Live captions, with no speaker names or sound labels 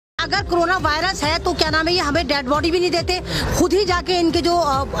अगर corona virus है तो क्या नाम है, ये हमें डेड बॉडी भी नहीं देते, खुद ही जाके इनके जो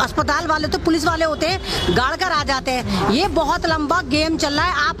अस्पताल वाले तो पुलिस वाले होते हैं गाड़ कर आ जाते हैं। ये बहुत लंबा गेम चल रहा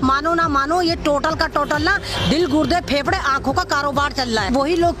है, आप मानो ना मानो, ये टोटल का टोटल ना दिल गुर्दे फेफड़े आंखों का कारोबार चल रहा है।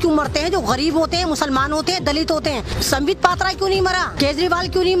 वही लोग क्यों मरते हैं जो गरीब होते हैं, मुसलमान होते हैं, दलित होते हैं। संबित पात्रा क्यों नहीं मरा, केजरीवाल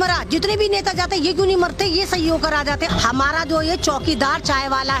क्यों नहीं मरा, जितने भी नेता जाते ये क्यों नहीं मरते, ये सही होकर आ जाते। हमारा जो ये चौकीदार चाय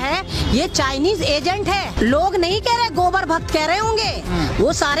वाला है ये चाइनीज एजेंट है। लोग नहीं कह रहे गोबर भक्त कह रहे होंगे,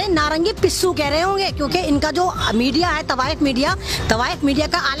 वो सारे नारंगी पिस्सू कह रहे होंगे, क्योंकि इनका जो मीडिया है तवाइफ मीडिया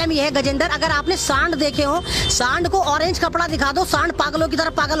का आलम यह है गजेंद्र, अगर आपने सांड देखे हो, सांड को ऑरेंज कपड़ा दिखा दो, सांड पागलों की तरह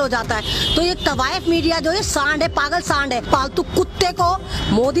पागल हो जाता है। तो ये तवाइफ मीडिया जो है सांड है, पागल सांड है। पालतू कुत्ते को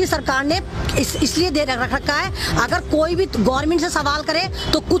मोदी सरकार ने इसलिए दे रख रखा है, अगर कोई भी गवर्नमेंट से सवाल करे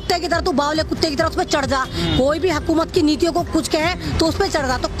तो कुत्ते की तरह, तू बावले कुत्ते की तरह उस पर चढ़ जा। कोई भी हुकूमत की नीतियों को कुछ कहे तो उस पर चढ़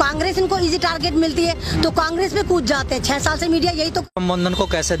जा। तो कांग्रेस इनको इजी टारगेट मिलती है तो कांग्रेस में कूद जाते हैं। 6 साल से मीडिया यही तो। संबोधन को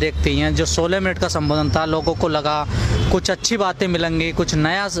कैसे देखती हैं? जो 16 मिनट का संबोधन था, लोगों को लगा कुछ अच्छी बातें मिलेंगी, कुछ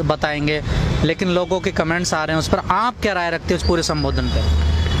नया बताएंगे, लेकिन लोगों के कमेंट्स आ रहे हैं उस पर। आप क्या राय रखते हैं उस पूरे संबोधन पे?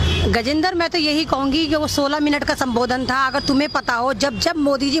 गजेंद्र, मैं तो यही कहूंगी कि वो 16 मिनट का संबोधन था। अगर तुम्हें पता हो, जब जब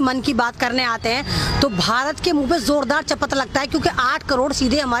मोदी जी मन की बात करने आते हैं तो भारत के मुंह पे जोरदार चपत लगता है, क्योंकि 8 करोड़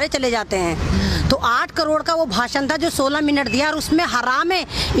सीधे हमारे चले जाते हैं। तो 8 करोड़ का वो भाषण था जो 16 मिनट दिया, और उसमें हराम है।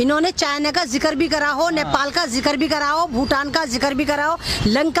 इन्होंने चाइना का जिक्र भी करा हो, नेपाल का जिक्र भी करा हो, भूटान का जिक्र भी करा हो,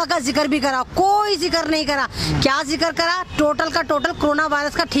 लंका का जिक्र भी करा हो, कोई जिक्र नहीं करा। क्या जिक्र करा? टोटल का टोटल कोरोना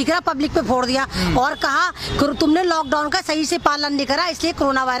वायरस का ठीकरा पब्लिक पे फोड़ दिया और कहा तुमने लॉकडाउन का सही से पालन नहीं करा, इसलिए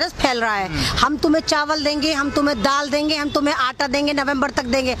कोरोना वायरस फैल रहा है। हम तुम्हें चावल देंगे, हम तुम्हें दाल देंगे, हम तुम्हें आटा देंगे, नवंबर तक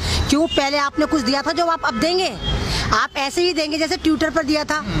देंगे। क्यों? पहले आपने कुछ दिया था जो आप अब देंगे? आप ऐसे ही देंगे जैसे ट्विटर पर दिया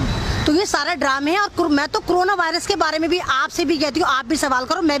था। तो ये सारे ड्रामे हैं। और मैं तो कोरोना वायरस के बारे में भी आपसे भी कहती हूँ, आप भी सवाल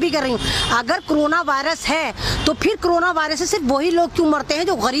करो, मैं भी कर रही हूँ। अगर कोरोना वायरस है तो फिर कोरोना वायरस से सिर्फ वही लोग क्यों मरते हैं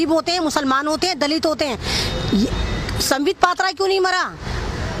जो गरीब होते हैं, मुसलमान होते हैं, दलित होते हैं। संबित पात्रा क्यों नहीं मरा,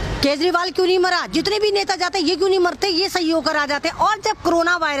 केजरीवाल क्यों नहीं मरा, जितने भी नेता जाते हैं ये क्यों नहीं मरते, ये सही होकर आ जाते हैं। और जब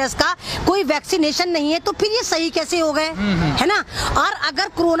कोरोना वायरस का कोई वैक्सीनेशन नहीं है तो फिर ये सही कैसे हो गए, है ना? और अगर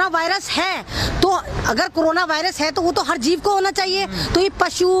कोरोना वायरस है तो वो तो हर जीव को होना चाहिए। तो ये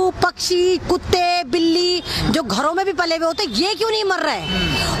पशु पक्षी, कुत्ते, बिल्ली जो घरों में भी पले हुए होते ये क्यों नहीं मर रहे?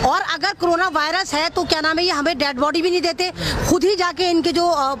 और अगर कोरोना वायरस है तो क्या नाम है, ये हमें डेड बॉडी भी नहीं देते, खुद ही जाके इनके जो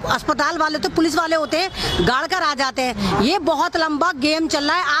अस्पताल वाले तो पुलिस वाले होते हैं गाड़ कर आ जाते हैं। ये बहुत लंबा गेम चल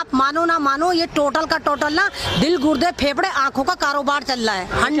रहा है, आप मानो ना मानो, ये टोटल का टोटल ना दिल गुर्दे फेफड़े आंखों का कारोबार चल रहा है।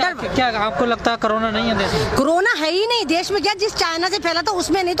 100। क्या आपको लगता है कोरोना नहीं है देश में? कोरोना है ही नहीं देश में। क्या जिस चाइना से फैला था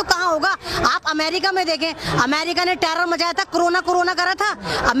उसमें नहीं तो कहाँ होगा? आप अमेरिका में देखें, अमेरिका ने टेरर मचाया था, कोरोना करा था।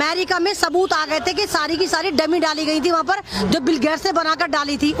 अमेरिका में सबूत आ गए थे कि सारी की सारी डमी डाली गई थी वहाँ पर, जो बिल गेट्स ने बनाकर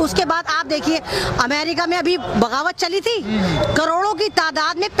डाली थी। उसके बाद आप देखिए अमेरिका में अभी बगावत चली थी, करोड़ों की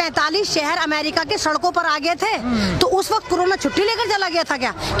तादाद में 45 शहर अमेरिका के सड़कों पर आ गए थे। तो उस वक्त कोरोना छुट्टी लेकर चला गया था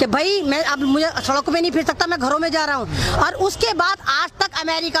क्या कि भाई मैं अब मुझे सड़कों में नहीं फिर सकता, मैं घरों में जा रहा हूँ। और उसके बाद आज तक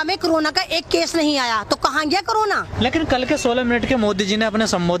अमेरिका में कोरोना का एक केस नहीं आया। तो कहाँ गया कोरोना? लेकिन कल के 16 मिनट के मोदी जी ने अपने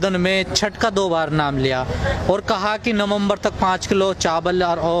संबोधन में छठ का 2 बार नाम लिया और कहा कि नवंबर तक 5 किलो चावल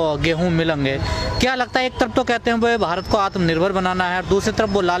और गेहूं मिलेंगे। क्या लगता है, एक तरफ तो कहते हैं वो भारत को आत्मनिर्भर बनाना है, दूसरी तरफ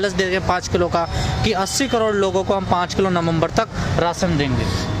वो लालच दे रहे 5 किलो का कि 80 करोड़ लोगों को हम 5 किलो नवंबर तक राशन देंगे।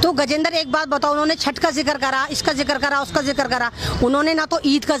 तो गजेंद्र एक बात बताओ, उन्होंने छठ का जिक्र करा, इसका जिक्र करा, उसका जिक्र करा। उन्होंने ना तो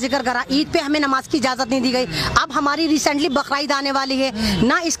ईद का जिक्र करा, ईद पे हमें नमाज की इजाजत नहीं दी गई। अब हमारी रिसेंटली बकरीद आने वाली है,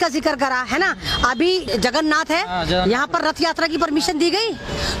 ना इसका जिक्र करा, है ना? अभी जगन्नाथ है, यहाँ पर रथ यात्रा की परमिशन दी गई।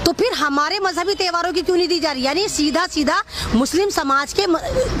 तो फिर हमारे मजहबी त्योहारों की क्यों नहीं दी जा रही? यानी सीधा सीधा मुस्लिम समाज के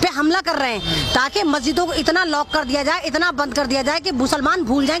पे हमला कर रहे हैं, ताकि मस्जिदों को इतना लॉक कर दिया जाए, इतना बंद कर दिया जाए कि मुसलमान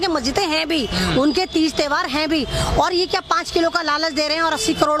भूल जाए कि मस्जिदें हैं भी, उनके तीज त्योहार हैं भी। और ये क्या 5 किलो का लालच दे रहे हैं और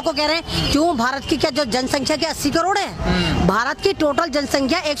 80 करोड़ को कह रहे हैं? क्यों? भारत की क्या जो जनसंख्या क्या 80 करोड़ है? भारत की टोटल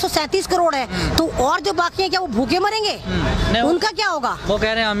जनसंख्या 137 करोड़ है। तो और जो बाकी है क्या वो भूखे मरेंगे? उनका क्या होगा? वो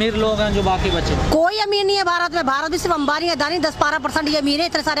कह रहे हैं अमीर लोग हैं जो बाकी बचे। कोई अमीर नहीं है भारत में। भारत में सिर्फ अंबानी अदानी 10-12% ही अमीर है,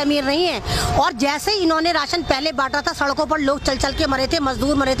 इतने सारे अमीर नहीं है। और जैसे ही इन्होंने राशन पहले बांटा था, सड़कों पर लोग चल चल के मरे थे,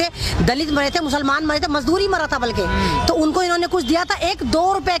 मजदूर मरे थे, दलित मरे थे, मुसलमान मरे थे, मजदूर ही मरा था बल्कि। तो उनको इन्होंने कुछ दिया था?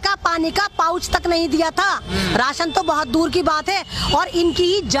 1-2 रुपए का पानी का पाउच तक नहीं दिया था। राशन तो बहुत दूर की बात है। और इनकी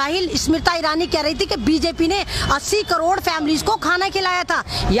ही जाहिल स्मृति ईरानी कह रही थी कि बीजेपी ने 80 करोड़ फैमिलीज को खाना खिलाया था।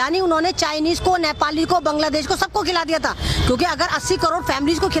 यानी उन्होंने चाइनीज को, नेपाली को, बांग्लादेश को सबको खिला दिया था। क्योंकि अगर 80 करोड़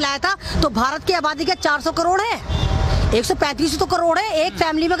फैमिलीज को खिलाया था तो भारत की आबादी क्या 400 करोड़ है? 135 तो करोड़ है। एक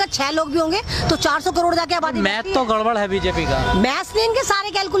फैमिली में अगर 6 लोग भी होंगे तो 400 करोड़ जाके आबादी। मैथ तो गड़बड़ है बीजेपी का। मैथ्स में इनके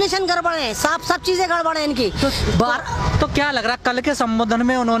सारे कैलकुलेशन गड़बड़ है, सब चीजें गड़बड़ है इनकी। तो क्या लग रहा है कल के संबोधन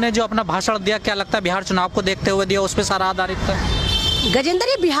में उन्होंने जो अपना भाषण दिया, क्या लगता है बिहार चुनाव को देखते हुए दिया, उस पर सारा आधारित था? गजेंद्र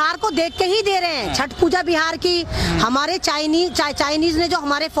ये बिहार को देख के ही दे रहे हैं। छठ पूजा बिहार की, हमारे चाइनीज ने जो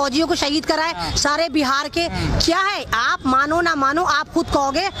हमारे फौजियों को शहीद करा है सारे बिहार के। क्या है, आप मानो ना मानो, आप खुद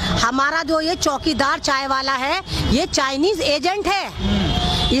कहोगे हमारा जो ये चौकीदार चाय वाला है ये चाइनीज एजेंट है।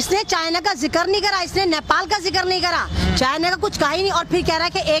 इसने चाइना का जिक्र नहीं करा, इसने नेपाल का जिक्र नहीं करा, चाइना का कुछ कहा ही नहीं, और फिर कह रहा है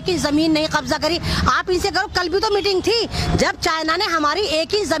कि एक ही जमीन नहीं कब्जा करी। आप इनसे करो, कल भी तो मीटिंग थी, जब चाइना ने हमारी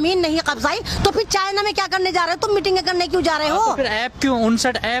एक ही जमीन नहीं कब्जाई तो फिर चाइना में क्या करने जा रहे हो तुम? मीटिंग करने क्यों जा रहे हो? तो फिर ऐप क्यों,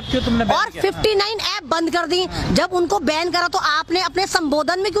 59 ऐप क्यों तुमने बैन और किया? 59 ऐप बंद कर दी। जब उनको बैन करा तो आपने अपने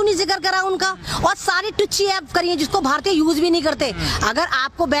संबोधन में क्यों नहीं जिक्र करा उनका? और सारी टुच्ची ऐप करी है जिसको भारतीय यूज भी नहीं करते। अगर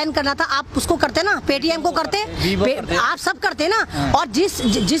आपको बैन करना था आप उसको करते ना, पेटीएम को करते, आप सब करते ना। और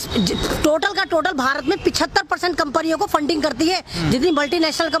जिस टोटल का टोटल भारत में 75% कंपनियों को फंडिंग करती है, जितनी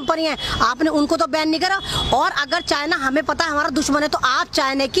मल्टीनेशनल कंपनी है, आपने उनको तो बैन नहीं करा। और अगर चाइना, हमें पता है हमारा दुश्मन है, तो आप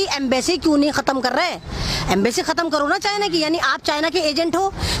चाइना की एम्बेसी क्यों नहीं खत्म कर रहे? एम्बेसी खत्म करो ना चाइना की, यानी आप चाइना के एजेंट हो,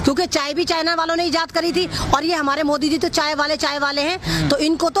 क्योंकि चाय भी चाइना वालों ने इजाद करी थी। और ये हमारे मोदी जी तो चाय वाले हैं, तो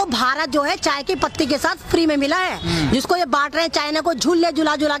इनको तो भारत जो है चाय की पत्ती के साथ फ्री में मिला है, जिसको ये बांट रहे हैं। चाइना को झूले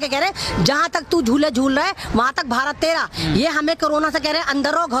झुला के कह रहे हैं जहाँ तक तू झूले झूल रहा है वहां तक भारत तेरा। ये हमें कोरोना से कह रहे हैं अंदर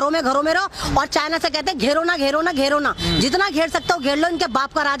रहो, घरों में रहो, और चाइना से कहते हैं घेरो ना, जितना घेर सकते हो घेर लो, इनके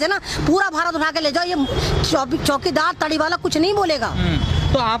बाप का राज है ना, पूरा भारत उठा के ले जाओ, ये चौकीदार तड़ी वाला कुछ नहीं बोलेगा।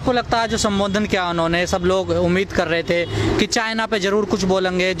 तो आपको लगता है जो संबोधन किया उन्होंने, सब लोग उम्मीद कर रहे थे कि चाइना पे जरूर कुछ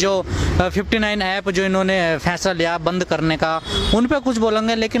बोलेंगे, जो 59 ऐप जो इन्होंने फैसला लिया बंद करने का उन पे कुछ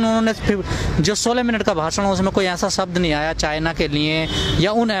बोलेंगे, लेकिन उन्होंने जो 16 मिनट का भाषण उसमें कोई ऐसा शब्द नहीं आया चाइना के लिए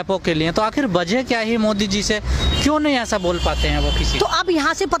या उन ऐपों के लिए। तो आखिर वजह क्या ही मोदी जी से क्यों नहीं ऐसा बोल पाते हैं वो किसी? तो अब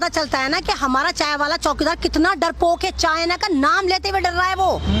यहाँ से पता चलता है ना कि हमारा चाय वाला चौकीदार कितना डरपोक है, चाइना का नाम लेते हुए डर रहा है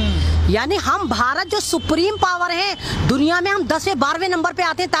वो। यानी हम भारत जो सुप्रीम पावर है दुनिया में, हम 10वें 12वें नंबर पे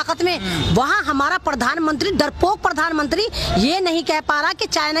आते हैं ताकत में, वहाँ हमारा प्रधानमंत्री, डरपोक प्रधानमंत्री, ये नहीं कह पा रहा कि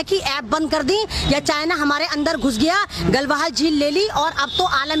चाइना की ऐप बंद कर दी या चाइना हमारे अंदर घुस गया, गलवाहल झील ले ली। और अब तो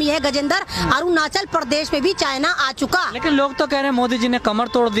आलम यह है गजेंद्र, अरुणाचल प्रदेश में भी चाइना आ चुका। लेकिन लोग तो कह रहे हैं मोदी जी ने कमर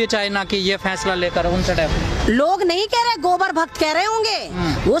तोड़ दी चाइना की ये फैसला लेकर। उनसे लोग नहीं कह रहे, गोबर भक्त कह रहे होंगे,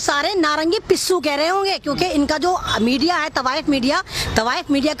 वो सारे नारंगी पिस्सू कह रहे होंगे, क्योंकि इनका जो मीडिया है तवाइफ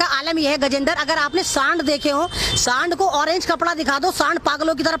मीडिया का आलम यह है गजेंद्र, अगर आपने सांड देखे हो, सांड को ऑरेंज कपड़ा दिखा दो, सांड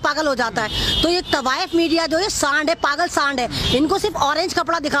पागलों की तरह पागल हो जाता है। तो ये तवाइफ मीडिया जो है सांड है, पागल सांड है, इनको सिर्फ ऑरेंज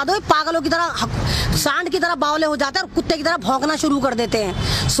कपड़ा दिखा दो, पागलों की तरह, सांड की तरह बावले हो जाते हैं और कुत्ते की तरह भौंकना शुरू कर देते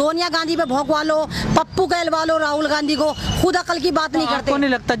हैं। सोनिया गांधी पे भौंकवा लो, पप्पू कहलवा लो, राहुल गांधी को, खुद अकल की बात नहीं करते। आपको नहीं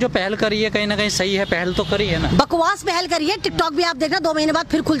लगता जो पहल करी है कहीं ना कहीं सही है? पहल तो करी है ना, बकवास पहल करी है। टिकटॉक भी आप देखना 2 महीने बाद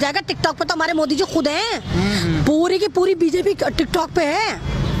फिर खुल जाएगा। टिकटॉक पे तो हमारे मोदी जी खुद हैं, पूरी की पूरी बीजेपी टिकटॉक पे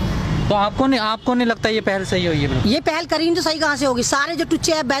है। तो आपको नहीं लगता ये पहल सही हुई है? ये पहल करी तो सही कहाँ से होगी? सारे जो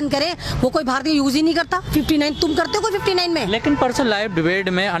टुच्चे ऐप बैन करे वो कोई भारतीय यूज ही नहीं करता। 59 तुम करते हो कोई 59 में? लेकिन परसों लाइव डिबेट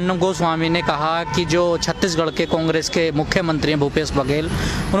में अर्नब गोस्वामी ने कहा कि जो छत्तीसगढ़ के कांग्रेस के मुख्यमंत्री हैं भूपेश बघेल,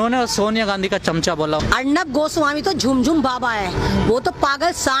 उन्होंने सोनिया गांधी का चमचा बोला। अर्नब गोस्वामी तो झुमझुम बाबा है, वो तो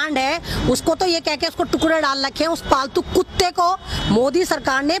पागल सांड है। उसको तो ये कह के उसको टुकड़े डाल रखे हैं। उस पालतू कुत्ते को मोदी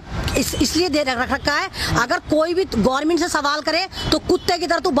सरकार ने इसलिए दे रखा है, अगर कोई भी गवर्नमेंट से सवाल करे तो कुत्ते की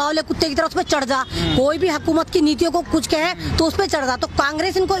तरह तू बावले कुत्ते की तरह उस पर चढ़ जा, कोई भी हुकूमत की नीतियों को कुछ कहे तो उस पर चढ़ जा। तो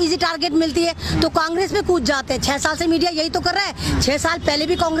कांग्रेस इनको इजी टारगेट मिलती है तो कांग्रेस में कूद जाते हैं। 6 साल से मीडिया यही तो कर रहा है। 6 साल पहले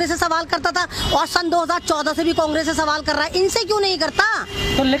भी कांग्रेस से सवाल करता था और सन 2014 से भी कांग्रेस से सवाल कर रहा है। इनसे क्यों नहीं करता?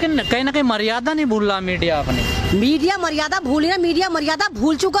 तो लेकिन कहीं ना कहीं मर्यादा नहीं भूल रहा मीडिया अपनी। मीडिया मर्यादा भूल ना, मीडिया मर्यादा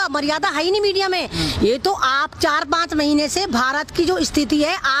भूल चुका, मर्यादा है ही नहीं मीडिया में। ये तो आप 4-5 महीने से भारत की जो स्थिति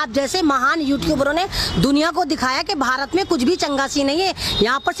है, आप जैसे महान यूट्यूबरों ने दुनिया को दिखाया कि भारत में कुछ भी चंगासी नहीं है,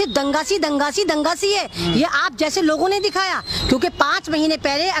 यहाँ पर सिर्फ दंगासी है। ये आप जैसे लोगों ने दिखाया, क्योंकि 5 महीने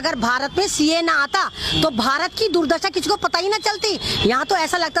पहले अगर भारत में सीए ना आता तो भारत की दुर्दशा किसी को पता ही ना चलती। यहाँ तो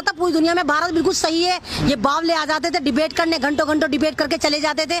ऐसा लगता था पूरी दुनिया में भारत बिल्कुल सही है। ये बावले आ जाते थे डिबेट करने, घंटों डिबेट करके चले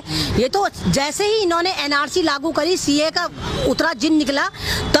जाते थे। ये तो जैसे ही इन्होंने एनआरसी लागू करी, सीए का उतरा जिन निकला,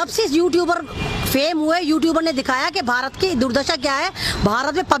 तब से यूट्यूबर फेम हुए। यूट्यूबर ने दिखाया कि भारत की दुर्दशा क्या है,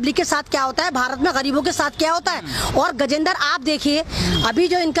 भारत में पब्लिक के साथ क्या होता है, भारत में गरीबों के साथ क्या होता है। और गजेंद्र आप देखिए, अभी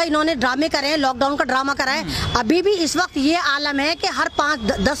जो इन्होंने ड्रामे करे हैं, लॉकडाउन का ड्रामा करा है, अभी भी इस वक्त ये आलम है कि हर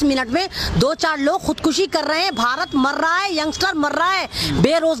 5-10 मिनट में 2-4 लोग खुदकुशी कर रहे हैं। भारत मर रहा है, यंगस्टर मर रहा है,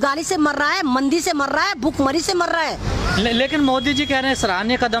 बेरोजगारी से मर रहा है, मंदी से मर रहा है, भूखमरी से मर रहा है। लेकिन मोदी जी कह रहे हैं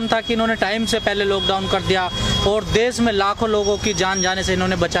सराहनीय कदम था कि इन्होंने टाइम से पहले लॉकडाउन कर दिया और देश में लाखों लोगों की जान जाने से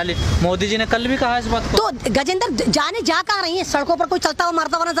इन्होंने बचा ली। मोदी जी ने कल भी कहा इस बात को? तो गजेंद्र जाने जा कहाँ रही है? सड़कों पर कोई चलता हुआ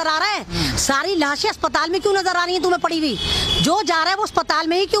मरता हुआ नजर आ रहा है? सारी लाशें अस्पताल में क्यों नजर आ रही है तुम्हें पड़ी हुई? जो जा रहा है वो अस्पताल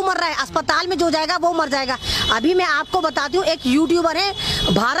में ही क्यों मर रहा है? अस्पताल में जो जाएगा वो मर जाएगा। अभी मैं आपको बताती हूँ, एक यूट्यूबर है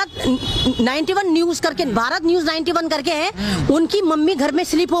भारत 91 न्यूज करके, भारत न्यूज 91 करके है, उनकी मम्मी घर में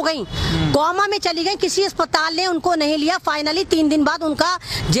स्लिप हो गई, कोमा में चली गई, किसी अस्पताल ने उनको नहीं लिया, फाइनली 3 दिन बाद उनका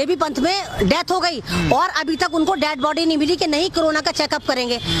जेबी पंथ में डेथ हो गई और अभी तक उनको डेड बॉडी नहीं मिली कि नहीं कोरोना का चेकअप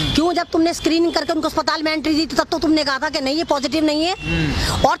करेंगे। क्यों? जब तुमने स्क्रीनिंग करके उनको अस्पताल में एंट्री दी तब तो तुमने कहा था कि नहीं ये पॉजिटिव नहीं है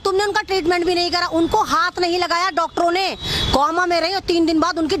और तुमने उनका ट्रीटमेंट भी नहीं करा, उनको हाथ नहीं लगाया डॉक्टरों ने, कोमा में रही और 3 दिन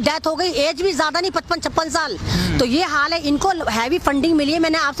बाद उनकी डेथ हो गई। एज भी ज्यादा नहीं, 55-56 साल। तो ये हाल है। इनको हैवी फंडिंग मिली है,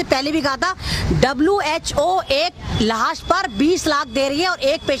 मैंने आपसे पहले भी कहा था, WHO एक लाश पर 20 लाख दे रही है और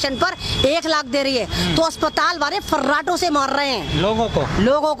एक पेशेंट पर 1 लाख दे रही है। तो अस्पताल वाले फर्राटों से मार रहे हैं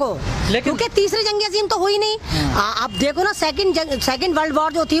लोगों को। लेकिन क्योंकि तीसरी जंग अजीम तो हुई नहीं। आप देखो ना, सेकंड वर्ल्ड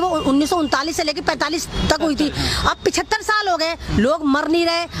वॉर जो थी वो 1939 से लेकर 45 तक हुई थी। अब 75 साल हो गए, लोग मर नहीं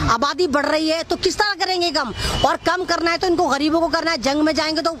रहे, आबादी बढ़ रही है, तो किस तरह करेंगे कम? और कम करना है तो इनको गरीबों को करना है। जंग में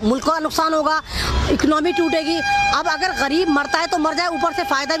जाएंगे तो मुल्क का नुकसान होगा, इकोनॉमी टूटेगी। अब अगर गरीब मरता है तो मर जाए, ऊपर से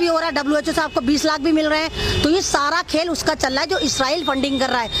फायदा भी हो रहा है, WHO से आपको 20 लाख भी मिल रहे हैं। तो ये सारा खेल उसका चल रहा है जो इसराइल फंडिंग कर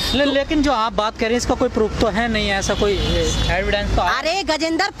रहा है। लेकिन जो आप बात कर रहे हैं इसका कोई प्रूफ तो है नहीं, ऐसा कोई एविडेंस तो? अरे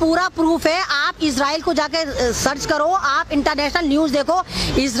गजेंद्र, पूरा प्रूफ है। आप इसराइल को जाके सर्च करो, आप इंटरनेशनल न्यूज देखो।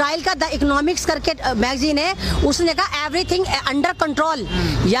 इसराइल का द इकोनॉमिक्स करके मैगजीन है, उसने कहा एवरीथिंग अंडर कंट्रोल,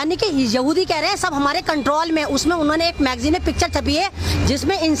 यानी कि यहूदी कह रहे हैं सब हमारे कंट्रोल में। उसमें उन्होंने एक मैगजीन में पिक्चर छपी है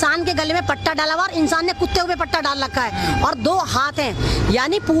जिसमें इंसान के गले में पट्टा डाला हुआ और इंसान ने कुत्ते हुए पट्टा डाल रखा है और 2 हाथ हैं।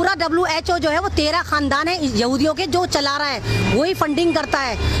 यानी पूरा WHO जो है वो 13 खानदान है यहूदियों के जो चला रहा है, वही फंडिंग करता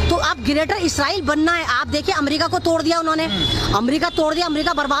है। तो अब ग्रेटर इसराइल बनना है। आप देखिए अमेरिका को तोड़ दिया उन्होंने, अमेरिका तोड़ दिया,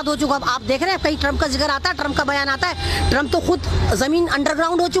 अमेरिका बर्बाद हो चुका। अब आप देख रहे हैं कहीं ट्रम्प का जिक्र आता है, ट्रम्प का बयान आता है, ट्रम्प तो खुद जमीन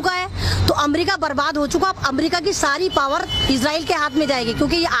अंडरग्राउंड हो चुका है। तो अमेरिका बर्बाद हो चुका। अब अमेरिका की सारी पावर इसराइल के हाथ में जाएगी,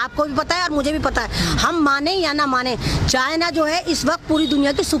 क्योंकि ये आपको भी पता है और मुझे भी पता है, हम माने या ना माने, चाइना जो है इस वक्त पूरी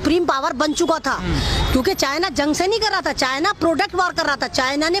दुनिया की सुप्रीम पावर बन चुका था। क्योंकि चाइना जंग से नहीं कर रहा था, चाइना प्रोडक्ट वॉर कर रहा था।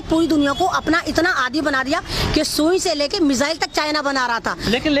 चाइना ने पूरी दुनिया को अपना इतना आदी बना दिया कि सुई से लेके मिसाइल तक चाइना बना रहा था।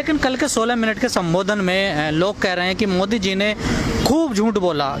 लेकिन कल के 16 मिनट के संबोधन में लोग कह रहे हैं कि मोदी जी ने खूब झूठ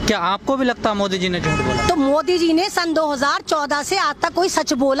बोला। क्या आपको भी लगता है मोदी जी ने झूठ बोला? तो मोदी जी ने सन 2014 से आज तक कोई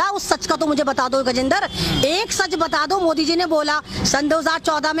सच बोला? उस सच का तो मुझे बता दो गजेंद्र, एक सच बता दो। मोदी जी ने बोला सन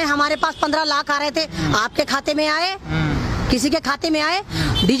 2014 में हमारे पास 15 लाख आ रहे थे, आपके खाते में आए? किसी के खाते में आए?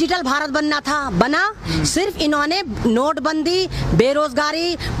 डिजिटल भारत बनना था, बना? सिर्फ इन्होंने नोटबंदी,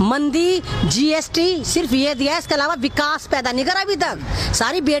 बेरोजगारी, मंदी, GST सिर्फ ये दिया, इसके अलावा विकास पैदा नहीं करा अभी तक।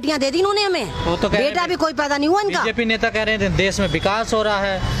 सारी बेटियां दे दी इन्होंने हमें, तो बेटा भी कोई पैदा नहीं हुआ इनका। बीजेपी नेता कह रहे थे देश में विकास हो रहा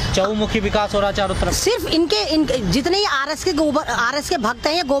है, चहुमुखी विकास हो रहा है चारों तरफ। सिर्फ इनके जितने ही RS के भक्त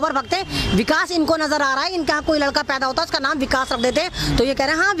हैं, ये गोबर भक्त हैं, विकास इनको नजर आ रहा है। इनका कोई लड़का पैदा होता है उसका नाम विकास रख देते हैं, तो ये कह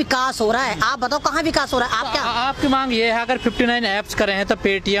रहे हैं हाँ विकास हो रहा है। आप बताओ कहाँ विकास हो रहा है? आप क्या आपकी मांग ये है अगर 59 ऐप्स करें हैं तो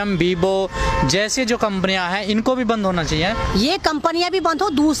पेटीएम, वीवो जैसे जो कंपनियां हैं इनको भी बंद होना चाहिए? ये कंपनियां भी बंद हो।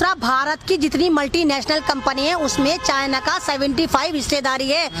 दूसरा, भारत की जितनी मल्टीनेशनल कंपनी है उसमें चाइना का 75 हिस्सेदारी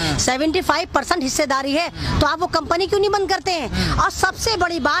है, 75% हिस्सेदारी है। तो आप वो कंपनी क्यों नहीं बंद करते हैं? और सबसे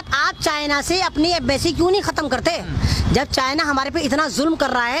बड़ी बात, आप चाइना से अपनी एम्बेसी क्यों नहीं खत्म करते? जब चाइना हमारे पे इतना जुल्म कर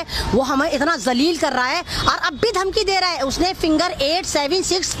रहा है, वो हमें इतना जलील कर रहा है और अब भी धमकी दे रहा है। उसने फिंगर 8, 7,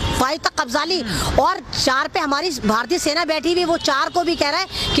 6, 5 तक कब्जा ली और 4 पे हमारी भारतीय सेना बैठी हुई, वो 4 को भी कह रहा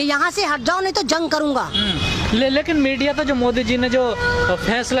है कि यहाँ से हट जाओ नहीं तो जंग करूंगा। लेकिन मीडिया तो जो मोदी जी ने जो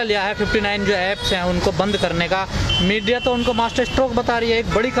फैसला लिया है 59 जो ऐप्स हैं उनको बंद करने का, मीडिया तो उनको मास्टर स्ट्रोक बता रही है, एक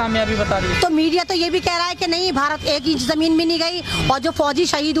बड़ी कामयाबी बता रही है। तो मीडिया तो ये भी कह रहा है कि नहीं, भारत 1 इंच जमीन में नहीं गई और जो फौजी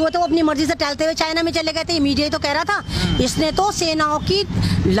शहीद हुए थे वो अपनी मर्जी से टहलते हुए चाइना में चले गए थे। मीडिया ही तो कह रहा था। इसने तो सेनाओं की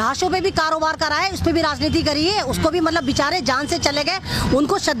लाशों पे भी कारोबार करा है, उस पर भी राजनीति करी है। उसको भी मतलब बेचारे जान से चले गए,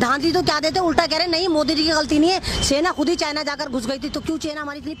 उनको श्रद्धांजलि तो क्या देते, उल्टा कह रहे नहीं मोदी जी की गलती नहीं है, सेना खुद ही चाइना जाकर घुस गई थी। तो क्यों चाइना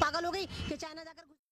हमारी इतनी पागल हो गई कि चाइना